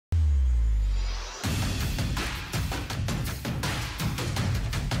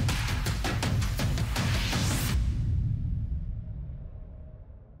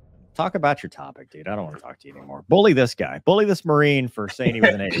talk about your topic, dude. I don't want to talk to you anymore. Bully this guy. Bully this Marine for saying he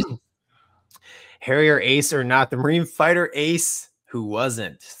was an ace. Harrier Ace or not, the Marine fighter ace who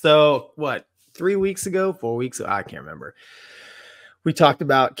wasn't. So what, 3 weeks ago, 4 weeks ago, I can't remember. We talked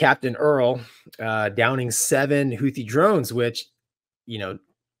about Captain Earl downing 7 Houthi drones, which, you know,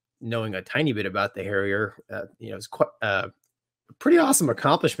 knowing a tiny bit about the Harrier, you know, it's quite a pretty awesome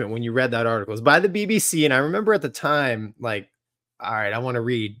accomplishment when you read that article. It's by the BBC. And I remember at the time, like, all right, I want to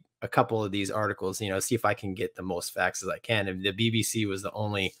read a couple of these articles, you know, see if I can get the most facts as I can. And the BBC was the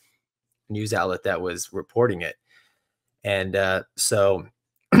only news outlet that was reporting it. And so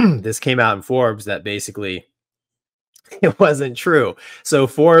this came out in Forbes that basically it wasn't true. So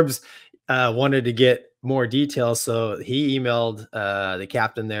Forbes wanted to get more details. So he emailed the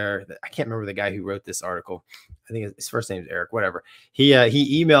captain there. I can't remember the guy who wrote this article. I think his first name is Eric, whatever. He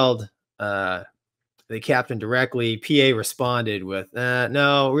emailed the captain directly. PA responded with,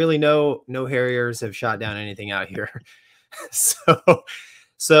 no, really, no Harriers have shot down anything out here. So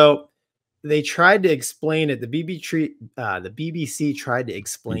they tried to explain it. The BBC tried to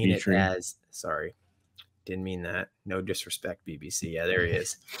explain it as, sorry, didn't mean that. No disrespect, BBC. Yeah, there he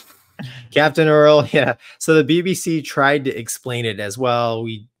is. Captain Earl. Yeah. So the BBC tried to explain it as well.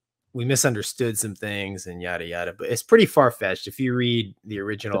 We misunderstood some things and yada, yada, but it's pretty far-fetched if you read the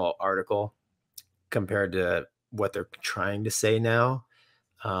original article compared to what they're trying to say now.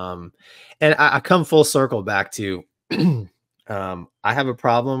 And I come full circle back to, I have a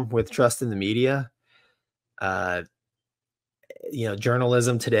problem with trust in the media. You know,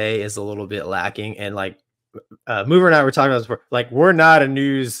 journalism today is a little bit lacking. And like Mover and I were talking about this before, like, we're not a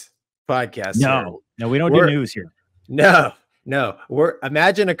news podcast. No, we don't do news here. No,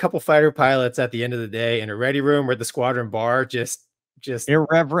 imagine a couple fighter pilots at the end of the day in a ready room or the squadron bar, just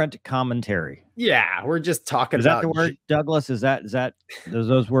irreverent commentary. Yeah, we're just talking about. Is that the word, Douglas? Is that does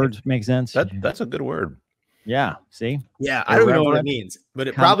those words make sense? That's a good word. Yeah. See. Yeah, I don't know what it means, but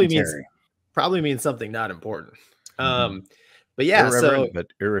it probably means something not important. But yeah, but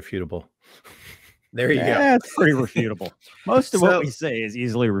irrefutable. There you go. It's pretty refutable. Most of what we say is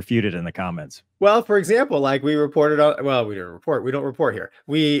easily refuted in the comments. Well, for example, like we reported on, well, we didn't report. We don't report here.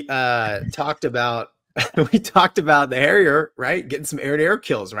 We talked about the Harrier, right? Getting some air-to-air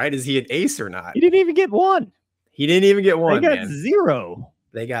kills, right? Is he an ace or not? He didn't even get one. He didn't even get one. They got 0.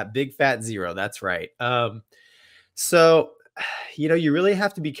 They got big fat 0. That's right. So, you know, you really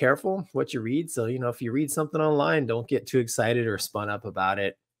have to be careful what you read. So, you know, if you read something online, don't get too excited or spun up about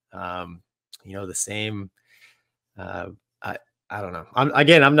it. You know, the same, I don't know.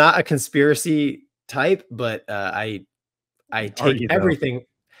 I'm not a conspiracy type, but I take everything.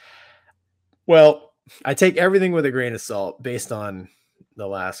 Well, I take everything with a grain of salt based on the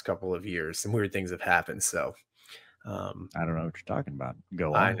last couple of years. Some weird things have happened. So I don't know what you're talking about.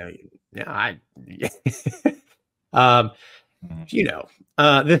 Go on. I know. Yeah. You know,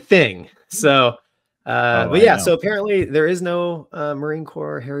 the thing. So, but yeah, so apparently there is no Marine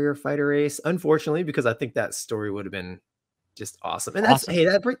Corps Harrier fighter ace, unfortunately, because I think that story would have been just awesome. And that's, hey,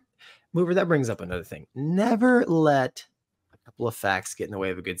 that brings up another thing. Never let a couple of facts get in the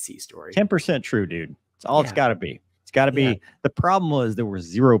way of a good sea story. 10% true, dude. It's all it's got to be. It's got to be. Yeah. The problem was there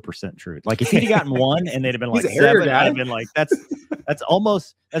was 0% truth. Like if he'd gotten 1 and they'd have been like 7, I'd have been like, that's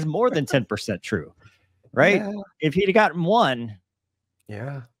more than 10% true, right? Yeah. If he'd gotten 1,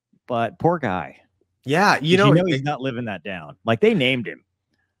 yeah. But poor guy. Yeah, you know he's not living that down. Like they named him.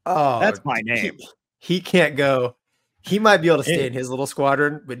 Oh, that's my name. He can't go. He might be able to stay in his little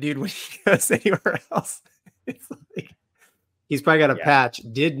squadron, but dude, when he goes anywhere else, it's like he's probably got a patch.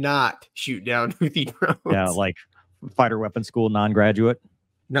 Did not shoot down Houthi drones. Yeah, like fighter weapons school non-graduate.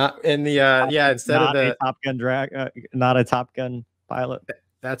 Not in the instead of the Top Gun not a Top Gun pilot.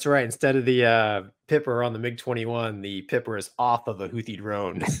 That's right. Instead of the Pipper on the MiG-21, the Pipper is off of a Houthi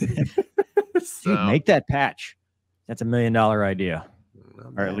drone. So, dude, make that patch. That's $1 million idea,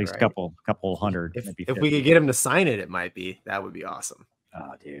 or at least a couple hundred. If we could get him to sign it, it might be. That would be awesome.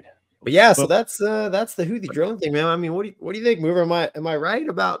 Oh, dude. But yeah, so that's the Houthi drone thing, man. I mean, what do you think, Mover? Am I right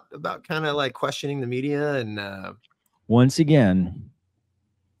about kind of like questioning the media? And once again,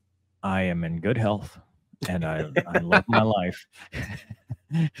 I am in good health and I love my life.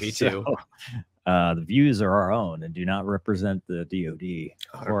 Me too. So, the views are our own and do not represent the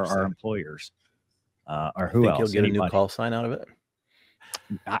DOD 100%. Or our employers. Or who else? He'll get a new call sign out of it.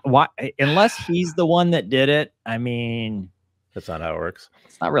 Why? Unless he's the one that did it. I mean, that's not how it works.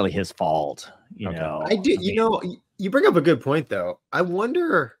 It's not really his fault, you know. You know, you bring up a good point, though. I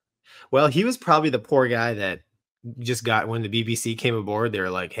wonder. Well, he was probably the poor guy that just got when the BBC came aboard. They were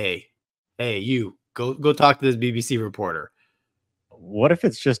like, "Hey, you go talk to this BBC reporter." what if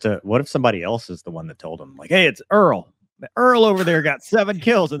it's just what if somebody else is the one that told them, like, hey, it's Earl. Earl over there got 7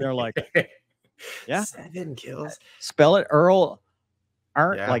 kills, and they're like, yeah, 7 kills. Spell it Earl.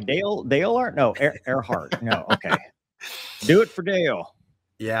 Aren't like Dale aren't no Earhart. No, okay. Do it for Dale.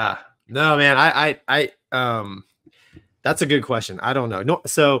 Yeah. No, man, I that's a good question. I don't know. No,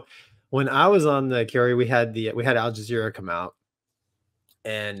 so when I was on the carrier, we had Al Jazeera come out,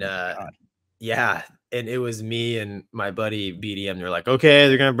 and yeah, and it was me and my buddy BDM. They're like, okay,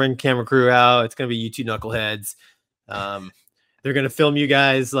 they're gonna bring camera crew out. It's gonna be you two knuckleheads. They're gonna film you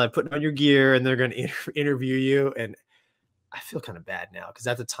guys like putting on your gear, and they're gonna interview you. And I feel kind of bad now because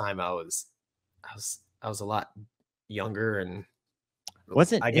at the time I was a lot younger and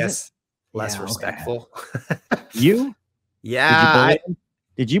I guess less respectful. Okay. You? Yeah.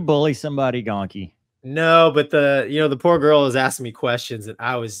 Did you bully somebody, Gonky? No, but the poor girl was asking me questions, and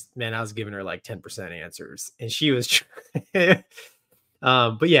I was giving her like 10% answers, and she was but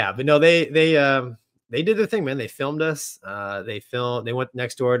no, they did their thing, man. They filmed us. They went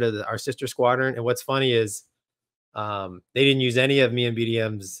next door to our sister squadron. And what's funny is they didn't use any of me and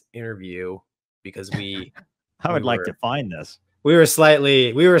BDM's interview because I would like to find this. We were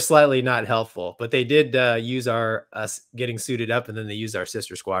slightly not helpful, but they did use us getting suited up, and then they used our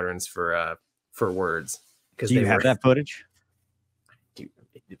sister squadrons for words. Do you have that footage? Dude,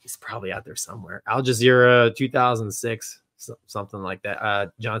 it's probably out there somewhere. Al Jazeera 2006, something like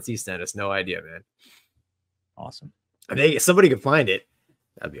that. John C. sent us. No idea, man. Awesome. If somebody could find it,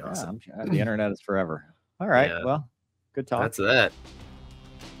 that'd be awesome. The internet is forever. All right. Yeah. Well, good talk. That's that.